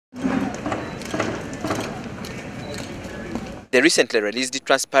The recently released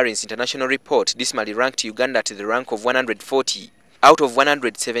Transparency International report dismally ranked Uganda to the rank of 140 out of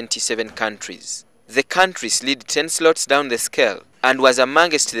 177 countries. The country slid 10 slots down the scale and was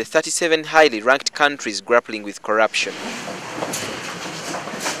amongst the 37 highly ranked countries grappling with corruption.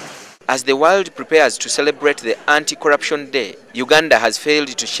 As the world prepares to celebrate the Anti-Corruption Day, Uganda has failed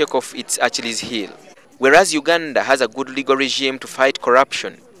to shake off its Achilles heel. Whereas Uganda has a good legal regime to fight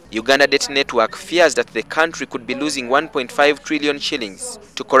corruption, Uganda Debt Network fears that the country could be losing 1.5 trillion shillings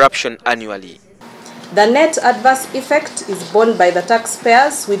to corruption annually. The net adverse effect is borne by the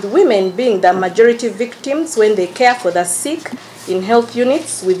taxpayers, with women being the majority victims when they care for the sick in health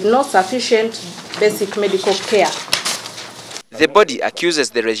units with no sufficient basic medical care. The body accuses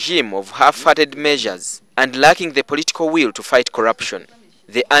the regime of half-hearted measures and lacking the political will to fight corruption.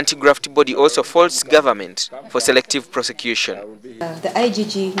 The anti-graft body also faults government for selective prosecution. The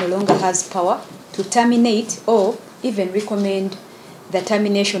IGG no longer has power to terminate or even recommend the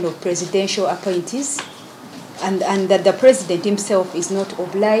termination of presidential appointees, and that the president himself is not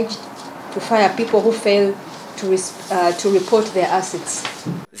obliged to fire people who fail to report their assets.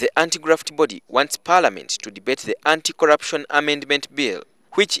 The anti-graft body wants Parliament to debate the Anti-Corruption Amendment Bill,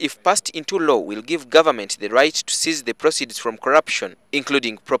 which, if passed into law, will give government the right to seize the proceeds from corruption,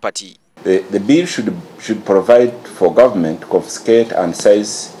 including property. The bill should provide for government to confiscate and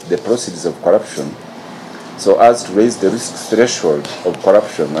seize the proceeds of corruption so as to raise the risk threshold of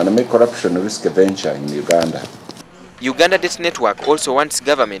corruption and make corruption a risk venture in Uganda. Uganda Debt Network also wants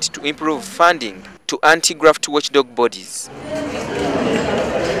government to improve funding to anti-graft watchdog bodies.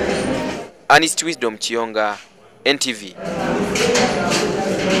 Wisdom Chionga, NTV.